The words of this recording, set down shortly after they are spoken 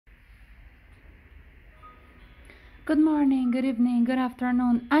Good morning, good evening, good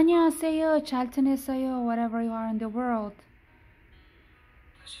afternoon. 안녕하세요, 잘 지냈어요, wherever you are in the world.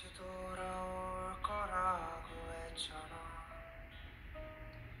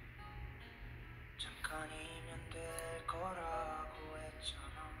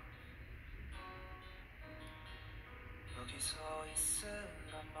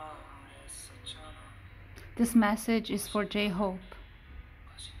 This message is for J-Hope.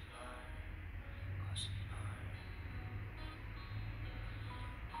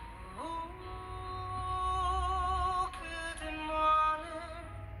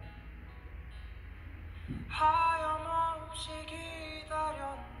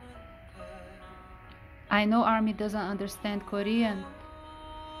 I know ARMY doesn't understand Korean,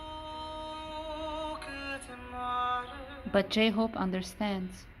 but J-Hope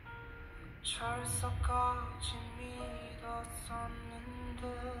understands.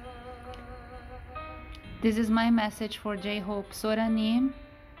 This is my message for J-Hope. 소라님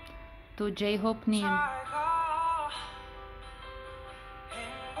to J-Hope님.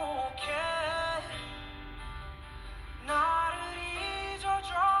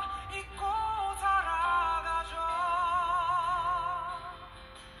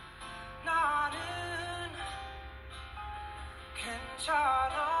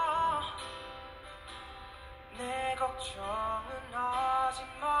 내 걱정은 하지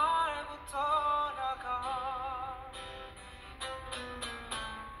말고 떠나가.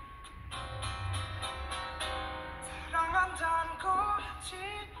 사랑한다는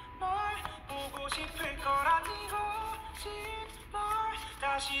거짓말 보고 싶을 거란 이거짓말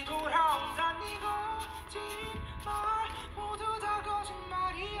다시 돌아온다는 이거짓말 모두 다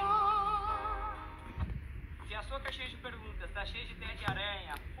거짓말이야. Se a sua caixinha de perguntas está cheia de teia de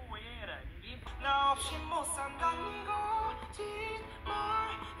aranha, poeira, ninguém... 나 없이 못 산다는 거짓말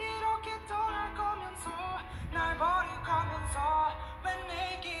이렇게 떠날 거면서 날 버릴 거면서 왜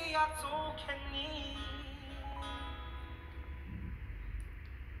내게 약속했니.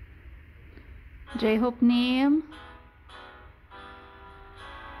 J-Hope님.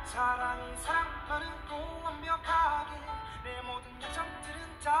 사랑이 사랑만으로 완벽하게 내 모든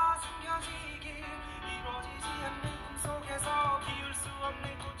약점들은 다 숨겨지길 이루어지지 않는 꿈 속에서 기울 수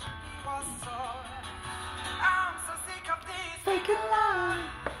없는 꽃이 피웠어. I'm so sick of this fake love,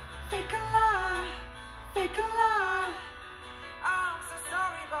 fake love, fake love. I'm so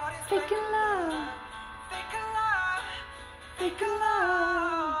sorry but it's fake love, fake love, fake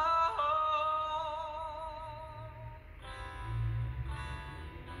love.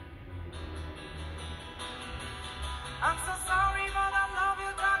 I'm so sorry but I love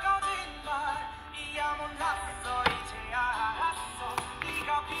you 다 거짓말 이야 몰랐어 이제 알았어 네가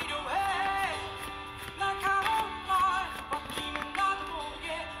필요해 날카로운 말 버티면 나도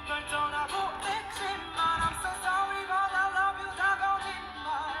모르게 널 떠나고 했지만 I'm so sorry but I love you 다 거짓말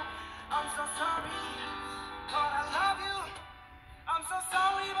I'm so sorry but I love you I'm so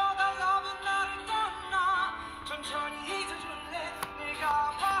sorry but I love you 나를 떠나 천천히 잊어줄래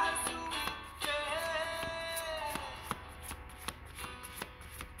내가 말할 수 있게.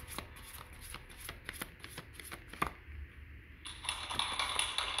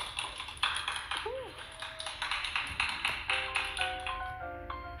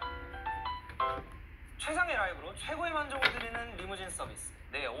 최상의 라이브로 최고의 만족을 드리는 리무진 서비스.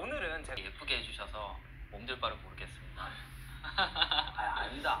 네, 오늘은 제가 예쁘게 해주셔서 몸둘 바를 모르겠습니다.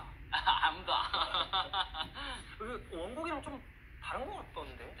 아니다. 아무도 그 원곡이랑 좀 다른 것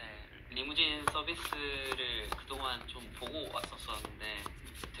같던데. 네, 리무진 서비스를 그동안 좀 보고 왔었었는데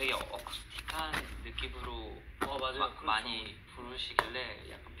되게 어쿠스틱한 느낌으로 맞아요. 그렇죠. 많이 부르시길래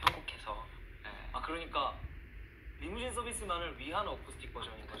약간 편곡해서. 네. 아, 그러니까 리무진 서비스만을 위한 어쿠스틱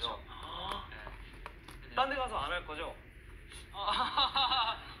버전인 거죠? 그렇죠. 네. 딴 데 가서 안 할 거죠?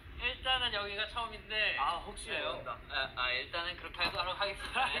 일단은 여기가 처음인데. 혹시요? 일단은 그렇게 하도록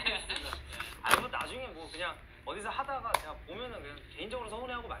하겠습니다. 알겠습니다. 아니 뭐 나중에 뭐 그냥 어디서 하다가 제가 보면은 그냥 개인적으로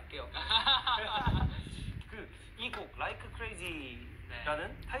서운해하고 말게요. 이 곡 Like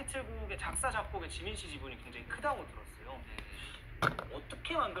Crazy라는 타이틀곡의 작사 작곡의 지민 씨 지분이 굉장히 크다고 들었어요. 네.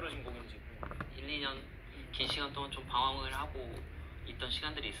 어떻게 만들어진 곡인지 궁금해요. 1, 2년 긴 시간 동안 좀 방황을 하고 있던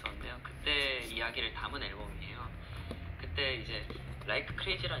시간들이 있었는데요. 그때 이야기를 담은 앨범이에요. 그때 이제 Like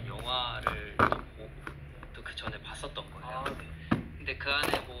Crazy라는 영화를 또 그 전에 봤었던 거예요. 네. 근데 그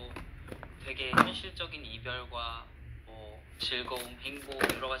안에 뭐 되게 현실적인 이별과 뭐 즐거움, 행복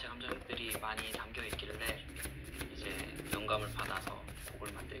여러 가지 감정들이 많이 담겨 있길래 이제 영감을 받아서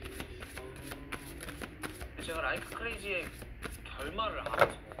곡을 만들게 됐어요. 제가 Like Crazy의 결말을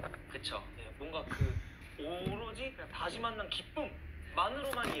알아서 그쵸. 네, 뭔가 그 오로지 그냥 다시 만난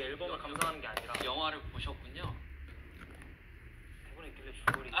기쁨만으로만 이 앨범을 감상하는 게 아니라 영화를 보셨군요. 길래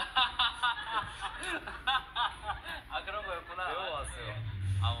주골이. 아 그런 거였구나. 외워왔어요.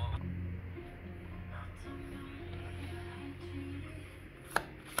 아,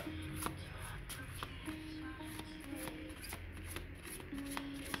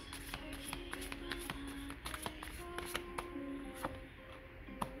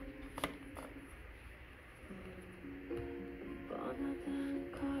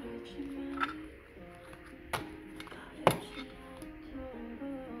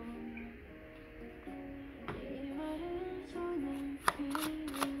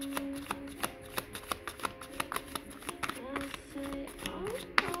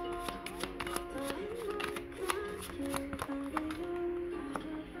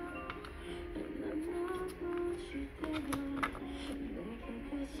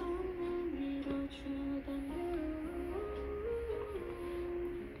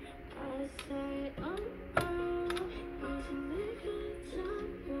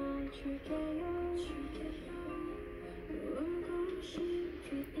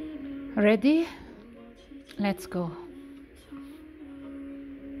 Ready? Let's go.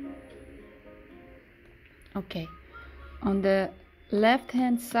 Okay. On the left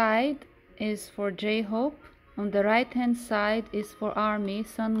hand side is for J-Hope. On the right hand side is for ARMY,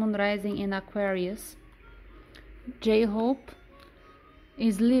 Sun, Moon, Rising in Aquarius. J-Hope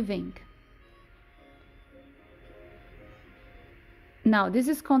is living. Now, this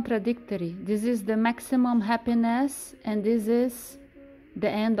is contradictory. This is the maximum happiness, and this is the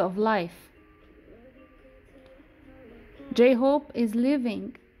end of life. J-Hope is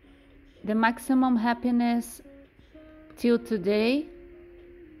living the maximum happiness till today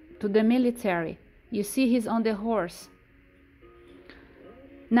to the military. You see, he's on the horse.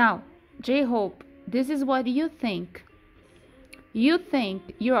 Now, J-Hope, this is what you think. You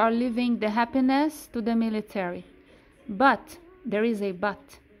think you are living the happiness to the military. But there is a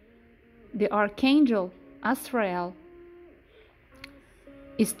but. The archangel Azrael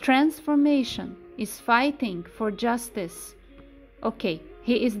is transformation, is fighting for justice. Okay,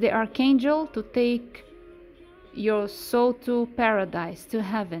 he is the archangel to take your soul to paradise, to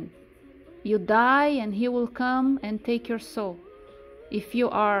heaven. You die and he will come and take your soul. If you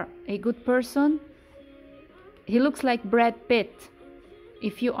are a good person, he looks like Brad Pitt.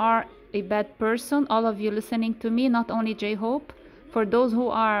 If you are a bad person, all of you listening to me, not only J-Hope, for those who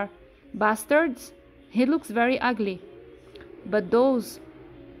are bastards, he looks very ugly. But those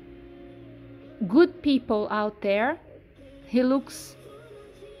good people out there, he looks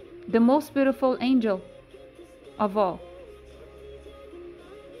the most beautiful angel of all.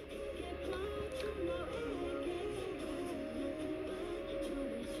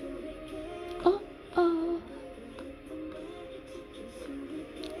 Oh, oh.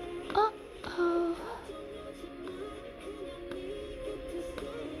 Oh, oh.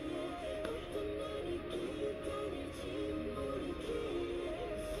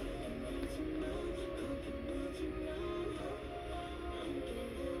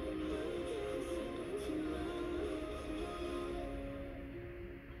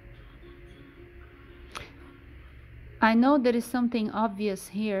 I know there is something obvious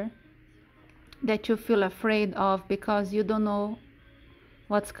here that you feel afraid of because you don't know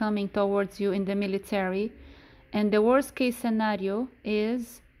what's coming towards you in the military. And the worst case scenario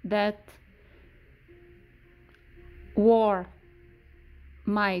is that war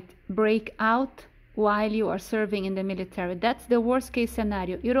might break out while you are serving in the military. That's the worst case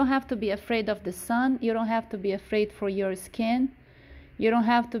scenario. You don't have to be afraid of the sun. You don't have to be afraid for your skin. You don't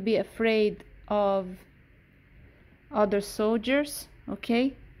have to be afraid of other soldiers,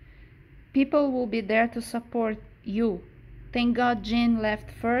 okay? People will be there to support you. Thank God Jin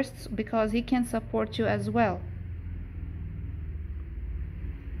left first because he can support you as well.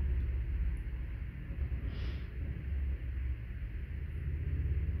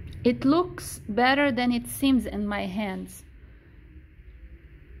 It looks better than it seems in my hands.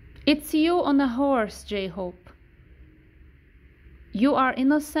 It's you on a horse, J-Hope. You are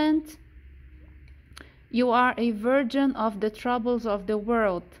innocent. You are a virgin of the troubles of the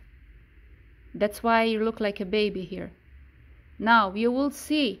world. That's why you look like a baby here. Now, you will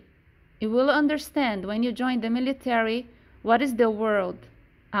see, you will understand when you join the military what is the world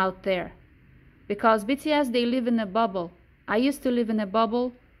out there. Because BTS, they live in a bubble. I used to live in a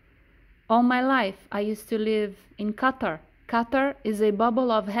bubble all my life. I used to live in Qatar. Qatar is a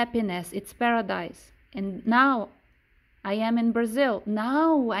bubble of happiness. It's paradise. And now I am in Brazil.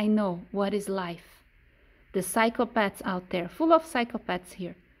 Now I know what is life. The psychopaths out there, full of psychopaths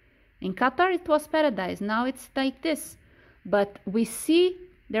here. In Qatar it was paradise, now it's like this. But we see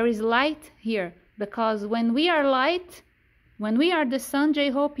there is light here, because when we are light, When we are the sun,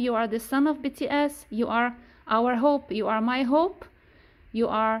 J-Hope, you are the son of BTS. You are our hope. You are my hope. You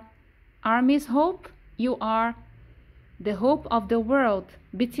are ARMY's hope. You are the hope of the world.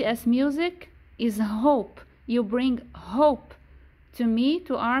 BTS music is hope. You bring hope to me,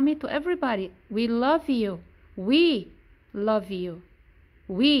 to ARMY, to everybody. We love you. We love you.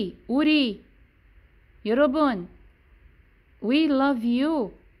 We, 우리, 여러분, we love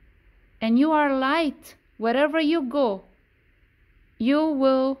you. And you are light. Wherever you go, you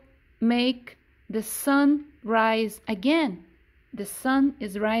will make the sun rise again. The sun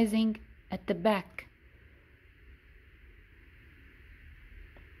is rising at the back.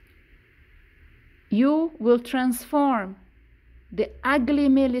 You will transform the ugly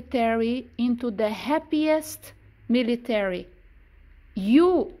military into the happiest military.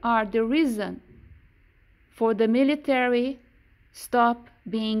 You are the reason for the military stop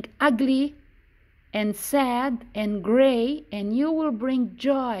being ugly and sad and gray, and you will bring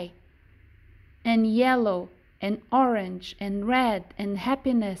joy and yellow and orange and red and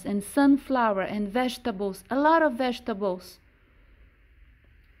happiness and sunflower and vegetables, a lot of vegetables,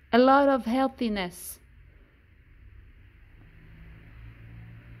 a lot of healthiness.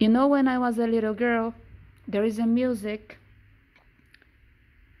 You know, when I was a little girl, there is a music,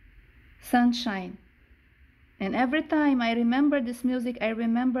 Sunshine. And every time I remember this music, I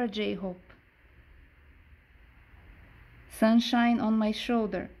remember J-Hope. Sunshine on my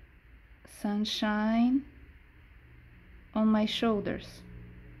shoulder. Sunshine on my shoulders.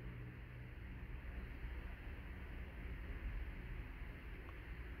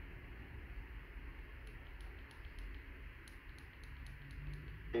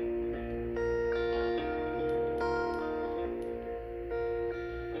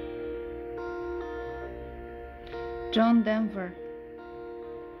 John Denver.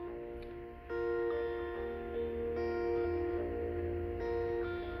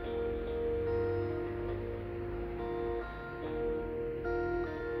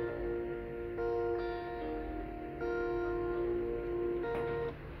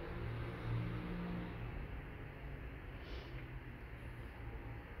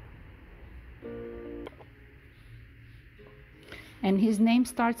 And his name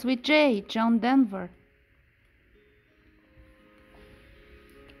starts with J, John Denver.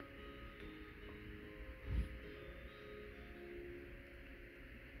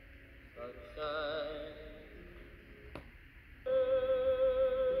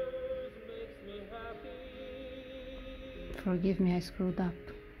 Forgive me, I screwed up.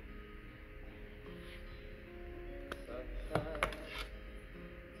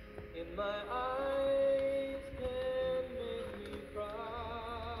 In my eyes can make me cry.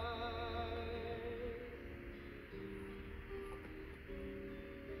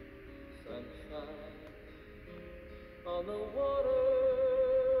 Sunshine on the water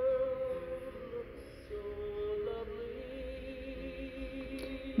looks so lovely.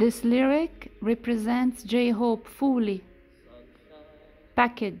 This lyric represents J-Hope fully.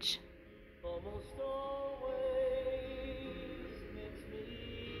 Package. Almost always makes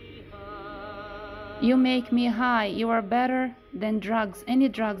me high. You make me high. You are better than drugs, any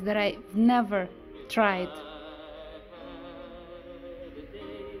drugs that I've never tried.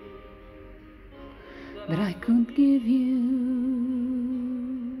 That I could give you.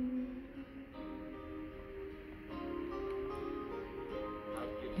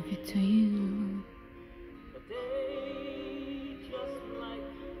 Give it to you.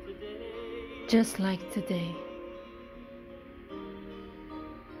 Just like today.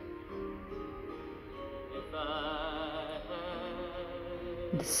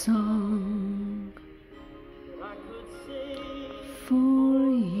 The song for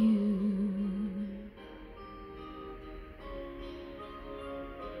you.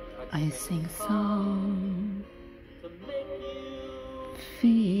 I sing song,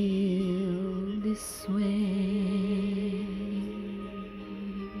 feel this way.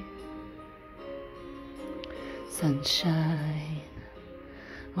 Sunshine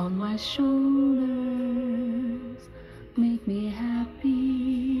on my shoulders make me happy.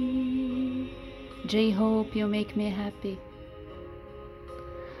 J-Hope, you make me happy.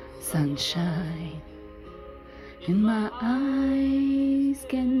 Sunshine in my eyes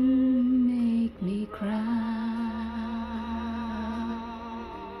can make me cry.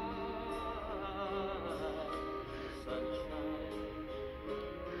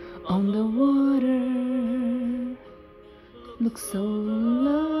 On the water looks so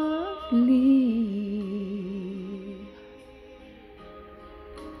lovely.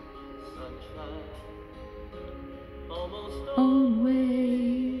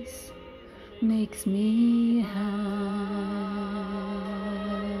 Always makes me high.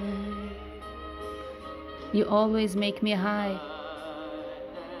 You always make me high.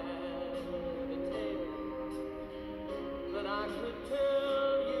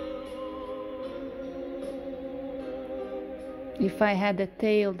 If I had a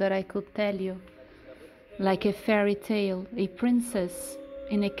tale that I could tell you, like a fairy tale, a princess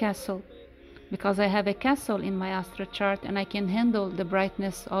in a castle, because I have a castle in my astral chart and I can handle the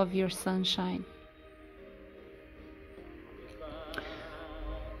brightness of your sunshine.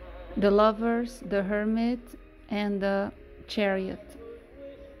 The Lovers, the Hermit, and the Chariot.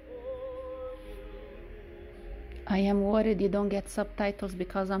 I am worried you don't get subtitles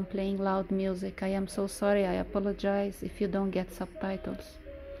because I'm playing loud music. I am so sorry. I apologize if you don't get subtitles.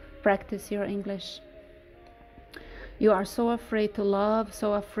 Practice your English. You are so afraid to love,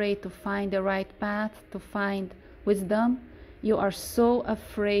 so afraid to find the right path, to find wisdom. You are so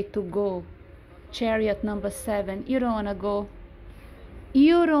afraid to go. Chariot number 7. You don't want to go.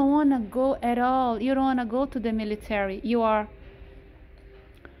 You don't want to go at all. You don't want to go to the military. You are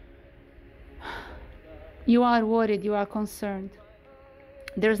worried. You are concerned.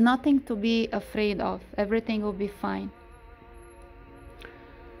 There's nothing to be afraid of. Everything will be fine.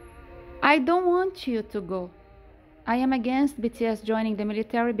 I don't want you to go. I am against BTS joining the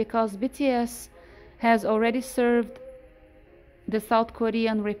military because BTS has already served the South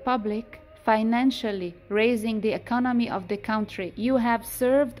Korean Republic financially, raising the economy of the country. You have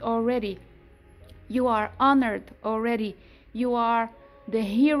served already. You are honored already. You are the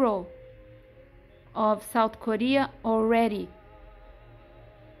hero of South Korea already.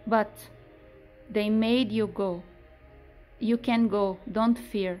 But they made you go. You can go. Don't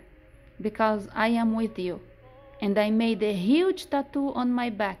fear, because I am with you. And I made a huge tattoo on my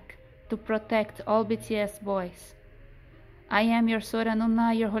back to protect all BTS boys. I am your Sora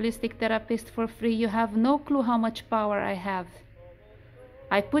Nuna, your holistic therapist for free. You have no clue how much power I have.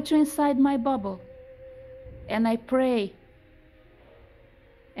 I put you inside my bubble and I pray.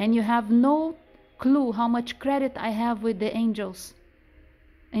 And you have no clue how much credit I have with the angels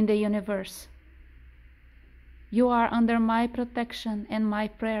in the universe. You are under my protection and my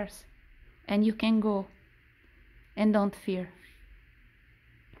prayers, and you can go. And don't fear.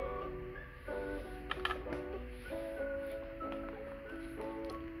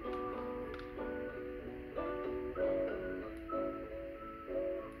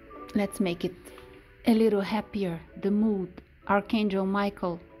 Let's make it a little happier. The mood. Archangel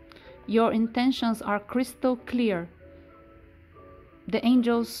Michael. Your intentions are crystal clear. The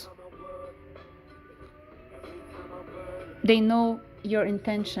angels, they know your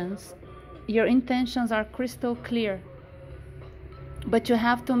intentions. Your intentions are crystal clear. But you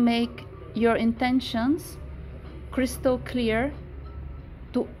have to make your intentions crystal clear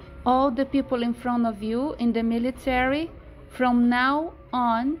to all the people in front of you in the military. From now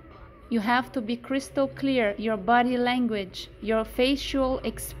on, you have to be crystal clear. Your body language, your facial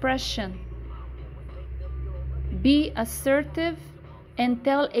expression. Be assertive and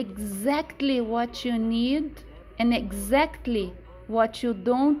tell exactly what you need and exactly what you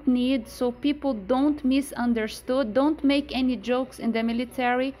don't need, so people don't misunderstood. Don't make any jokes in the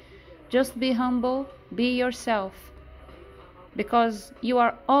military. Just be humble, be yourself, because you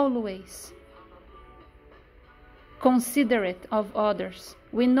are always considerate of others.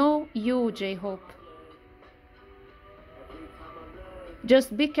 We know you, J-Hope.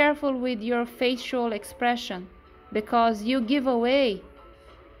 Just be careful with your facial expression, because you give away.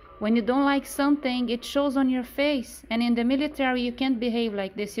 When you don't like something, it shows on your face. And in the military, you can't behave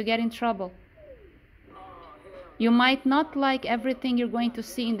like this. You get in trouble. You might not like everything you're going to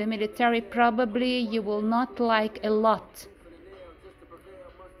see in the military. Probably you will not like a lot.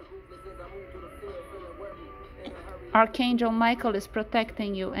 Archangel Michael is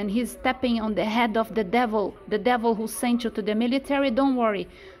protecting you, and he's stepping on the head of the devil who sent you to the military. Don't worry.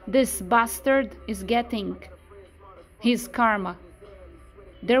 This bastard is getting his karma.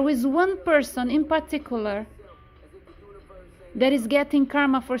 There is one person in particular that is getting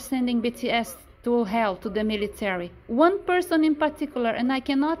karma for sending BTS to hell, to the military. One person in particular, and I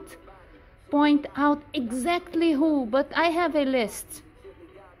cannot point out exactly who, but I have a list.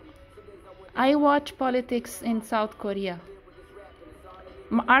 I watch politics in South Korea.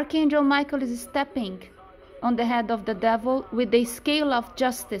 Archangel Michael is stepping on the head of the devil with a scale of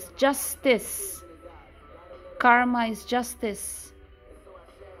justice. Justice. Karma is justice.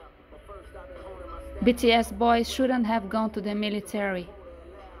 BTS boys shouldn't have gone to the military.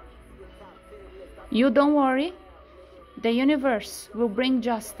 You don't worry. The universe will bring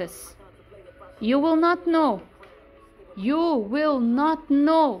justice. You will not know. You will not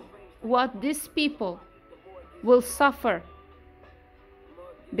know what these people will suffer,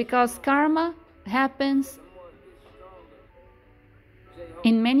 because karma happens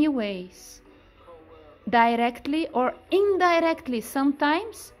in many ways, directly or indirectly.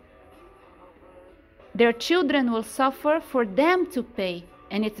 Sometimes their children will suffer for them to pay,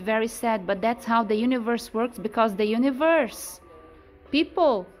 and it's very sad, but that's how the universe works, because the universe,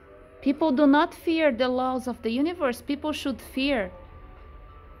 people do not fear the laws of the universe. People should fear.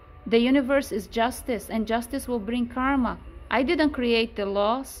 The universe is justice, and justice will bring karma. I didn't create the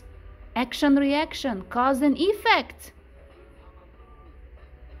laws. Action, reaction, cause and effect.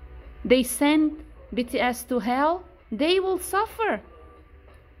 They send BTS to hell, they will suffer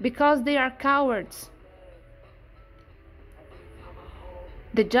because they are cowards.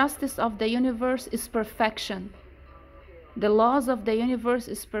 The justice of the universe is perfection. The laws of the universe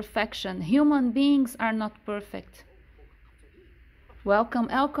is perfection. Human beings are not perfect. Welcome,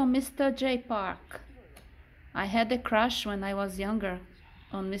 welcome, Mr. J. Park. I had a crush when I was younger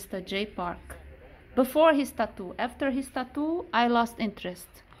on Mr. J. Park. Before his tattoo. After his tattoo, I lost interest.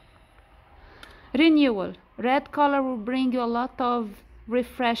 Renewal. Red color will bring you a lot of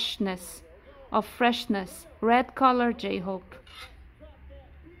refreshness, of freshness. Red color, J-Hope.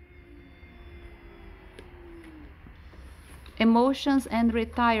 Emotions and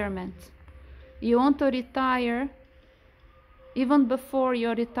retirement. You want to retire even before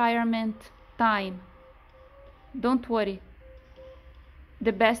your retirement time. Don't worry.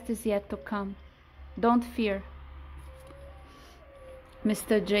 The best is yet to come. Don't fear.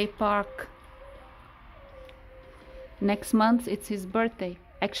 Mr. J. Park. Next month it's his birthday.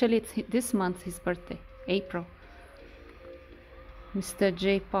 Actually, it's this month his birthday, April. Mr.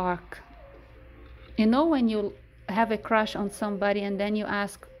 J. Park. You know when you have a crush on somebody and then you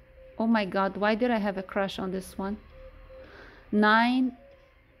ask, oh my God, why did I have a crush on this one? 9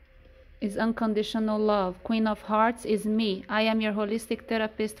 is unconditional love. Queen of Hearts is me. I am your holistic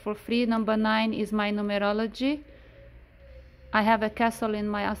therapist for free. Number 9 is my numerology. I have a castle in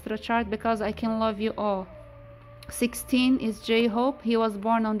my astro chart because I can love you all. 16 is J-Hope. He was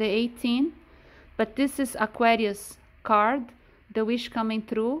born on the 18th. But this is Aquarius card. The wish coming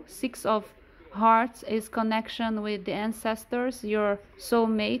through. 6 of Hearts is connection with the ancestors, your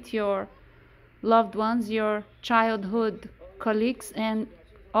soulmate, your loved ones, your childhood colleagues, and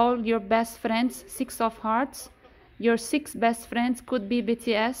all your best friends. 6 of Hearts. Your 6 best friends could be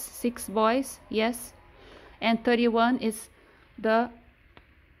BTS, 6 boys, yes. And 31 is the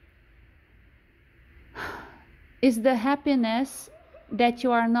happiness that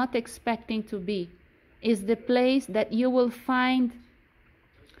you are not expecting to be. Is the place that you will find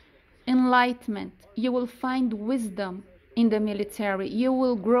enlightenment. You will find wisdom in the military. You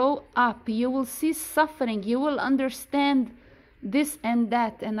will grow up. You will see suffering. You will understand this and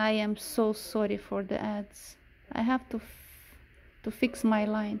that. And I am so sorry for the ads. I have to fix my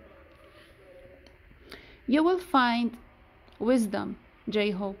line. You will find wisdom,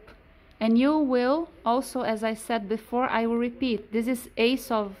 J-Hope. And you will also, as I said before, I will repeat, this is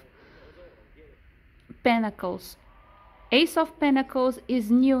Ace of Pentacles. Ace of Pentacles is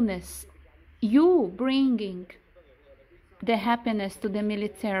newness. You bringing the happiness to the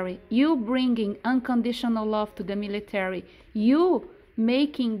military. You bringing unconditional love to the military. You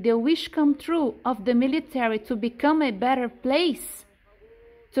making the wish come true of the military to become a better place.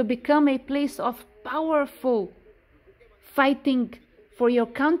 To become a place of powerful fighting for your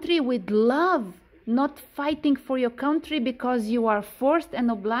country with love. Not fighting for your country because you are forced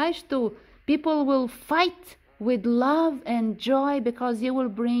and obliged to. People will fight with love and joy because you will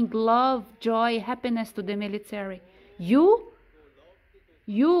bring love, joy, happiness to the military. You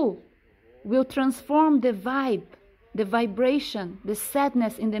will transform the vibe, the vibration, the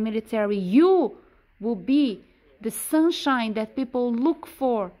sadness in the military. You will be the sunshine that people look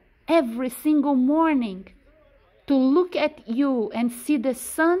for every single morning. To look at you and see the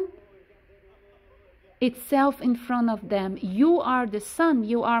sun itself in front of them. You are the sun.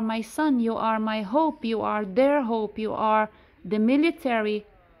 You are my sun. You are my hope. You are their hope. You are the military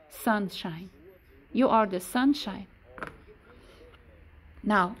sunshine. You are the sunshine.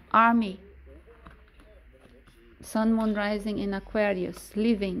 Now, Army. Sun, Moon, Rising in Aquarius.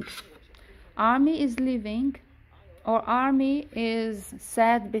 Living. Army is living, or Army is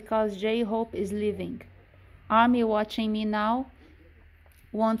sad because J-Hope is living. Army watching me now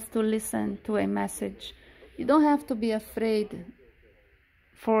wants to listen to a message. You don't have to be afraid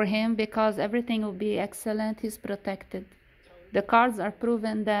for him because everything will be excellent. He's protected. The cards are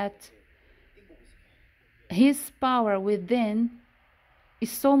proven that his power within is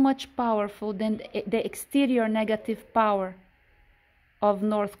so much powerful than the exterior negative power of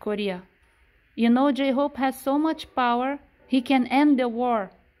North Korea. You know, J-Hope has so much power, he can end the war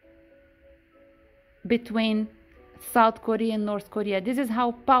between South Korea and North Korea. This is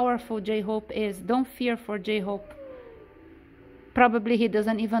how powerful J-Hope is. Don't fear for J-Hope. Probably he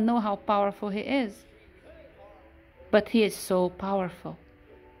doesn't even know how powerful he is. But he is so powerful.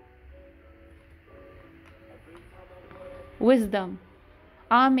 Wisdom.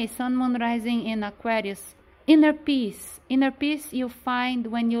 Army, Sun, Moon, Rising in Aquarius. Inner peace. Inner peace you find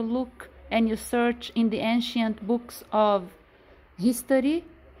when you look and you search in the ancient books of history,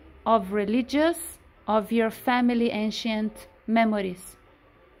 of religious, of your family ancient memories.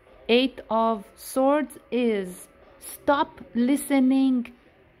 8 of Swords is stop listening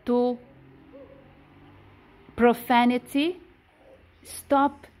to profanity.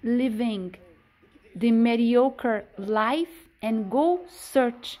 Stop living the mediocre life and go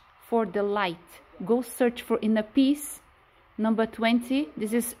search for the light. Go search for inner peace. Number 20,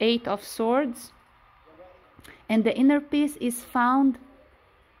 this is 8 of Swords. And the inner peace is found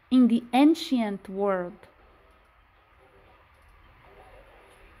in the ancient world.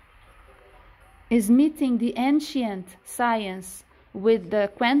 Is meeting the ancient science with the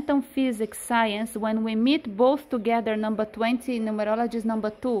quantum physics science. When we meet both together, number 20 in numerology is number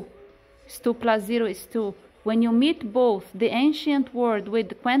 2. It's 2 plus 0 is 2. When you meet both the ancient world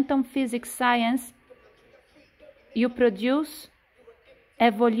with quantum physics science, you produce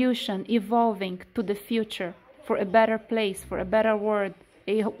evolution, evolving to the future for a better place, for a better world,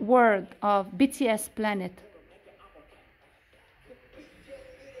 a world of BTS planet.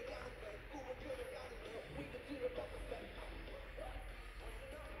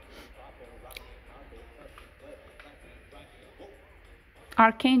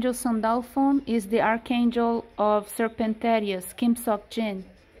 Archangel Sandalphon is the archangel of Serpentarius, Kim Sok-jin.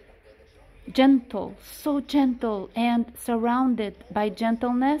 Gentle, so gentle and surrounded by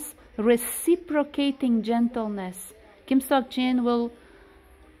gentleness, reciprocating gentleness. Kim Sok-jin will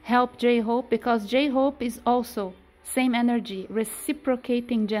help J-Hope because J-Hope is also same energy,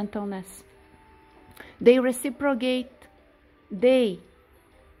 reciprocating gentleness. They reciprocate,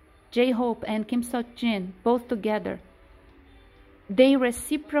 J-Hope and Kim Sok-jin, both together. They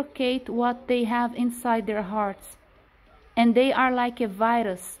reciprocate what they have inside their hearts. And they are like a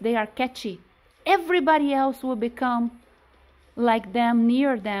virus. They are catchy. Everybody else will become like them,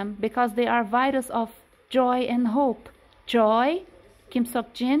 near them, because they are virus of joy and hope. Joy, Kim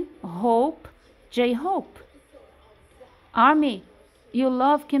Sok-jin. Hope, J-Hope. Army, you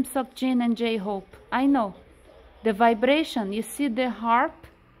love Kim Sok-jin and J-Hope. I know. The vibration, you see the harp?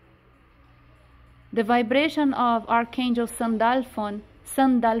 The vibration of Archangel Sandalphon,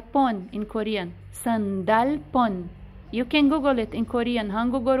 Sandalphon in Korean, Sandalphon. You can Google it in Korean,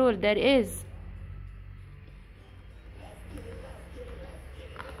 Hangugorul, there is.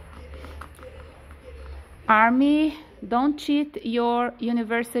 Army, don't cheat your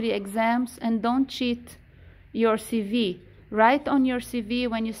university exams and don't cheat your CV. Write on your CV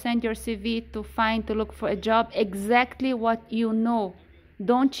when you send your CV to look for a job exactly what you know.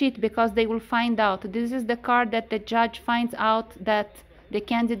 Don't cheat because they will find out. This is the card that the judge finds out that the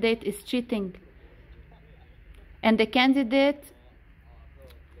candidate is cheating. And the candidate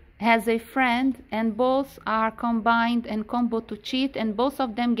has a friend and both are combined and combo to cheat and both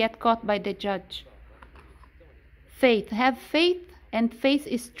of them get caught by the judge. Faith. Have faith, and faith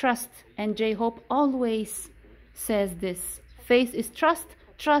is trust. And J-Hope always says this. Faith is trust,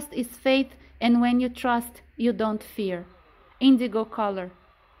 trust is faith, and when you trust, you don't fear. Indigo color.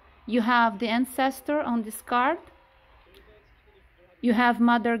 You have the ancestor on this card. You have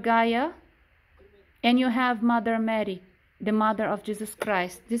Mother Gaia. And you have Mother Mary, the mother of Jesus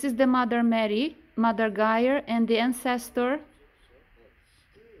Christ. This is the Mother Mary, Mother Gaia, and the ancestor,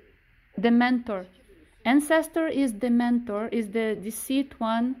 the mentor. Ancestor is the mentor, is the deceased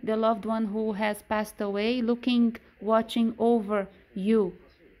one, the loved one who has passed away, looking, watching over you.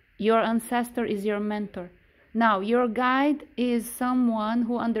 Your ancestor is your mentor. Now, your guide is someone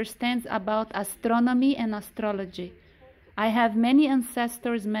who understands about astronomy and astrology. I have many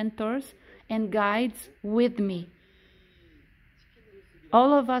ancestors, mentors, and guides with me.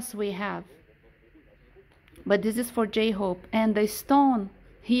 All of us we have. But this is for J-Hope. And the stone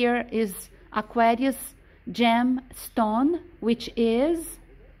here is Aquarius gem stone, which is,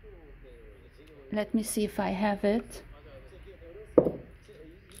 let me see if I have it.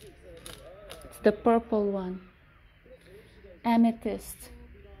 It's the purple one. Amethyst.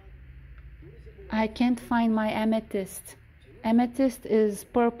 I can't find my amethyst. Amethyst is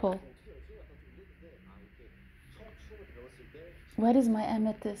purple. Where is my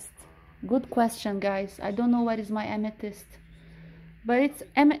amethyst? Good question, guys. I don't know what is my amethyst. But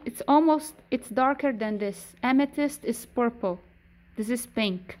it's darker than this. Amethyst is purple. This is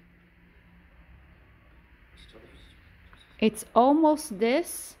pink. It's almost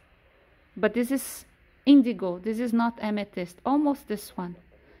this, but this is indigo. This is not amethyst. Almost this one.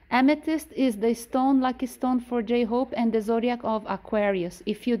 Amethyst is the stone, lucky stone for J-Hope and the zodiac of Aquarius.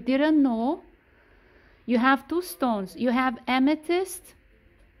 If you didn't know, you have two stones. You have amethyst,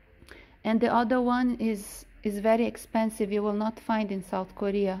 and the other one is very expensive. You will not find in South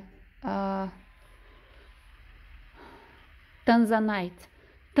Korea. Tanzanite.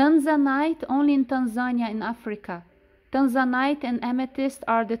 Tanzanite only in Tanzania in Africa. Tanzanite and amethyst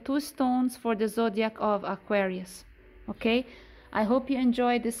are the two stones for the zodiac of Aquarius. Okay, I hope you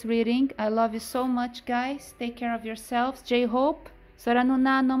enjoyed this reading. I love you so much, guys. Take care of yourselves. J-Hope.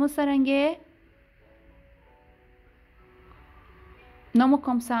 Saranuna nomu sarange. Nomu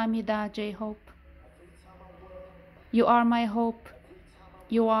kamsahamnida, J-Hope. You are my hope.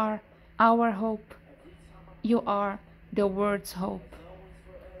 You are our hope. You are the world's hope.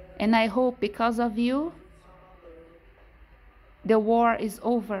 And I hope because of you, the war is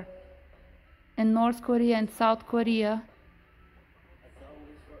over in North Korea and South Korea.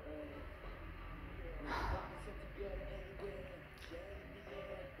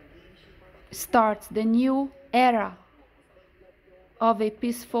 Starts the new era of a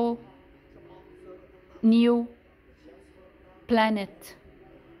peaceful new planet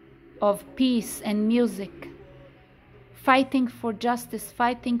of peace and music, fighting for justice,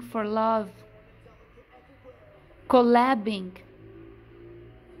 fighting for love, collabing.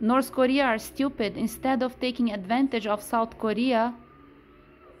 North Korea are stupid. Instead of taking advantage of South Korea,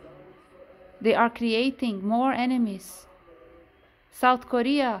 they are creating more enemies. South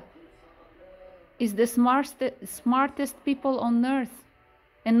Korea is the smartest people on earth.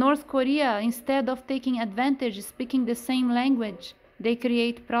 And North Korea, instead of taking advantage, speaking the same language, they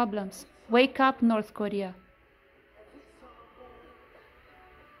create problems. Wake up, North Korea.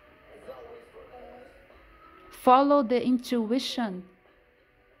 Follow the intuition.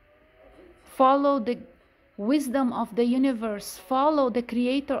 Follow the wisdom of the universe. Follow the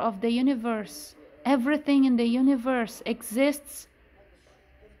creator of the universe. Everything in the universe exists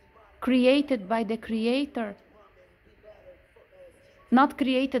created by the creator, not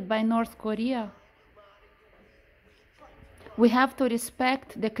created by North Korea. We have to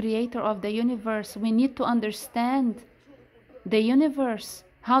respect the creator of the universe. We need to understand the universe,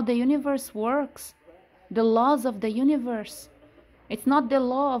 how the universe works, the laws of the universe. It's not the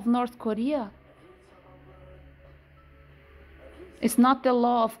law of North Korea. It's not the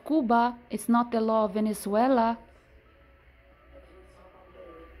law of Cuba. It's not the law of Venezuela.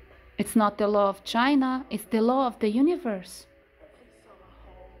 It's not the law of China. It's the law of the universe.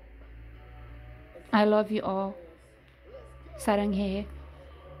 I love you all. Saranghe.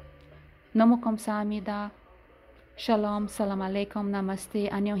 Namo kamsahamnida. Shalom, salam alaikum,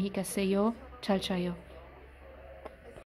 namaste, annyeonghaseyo, chalchayo.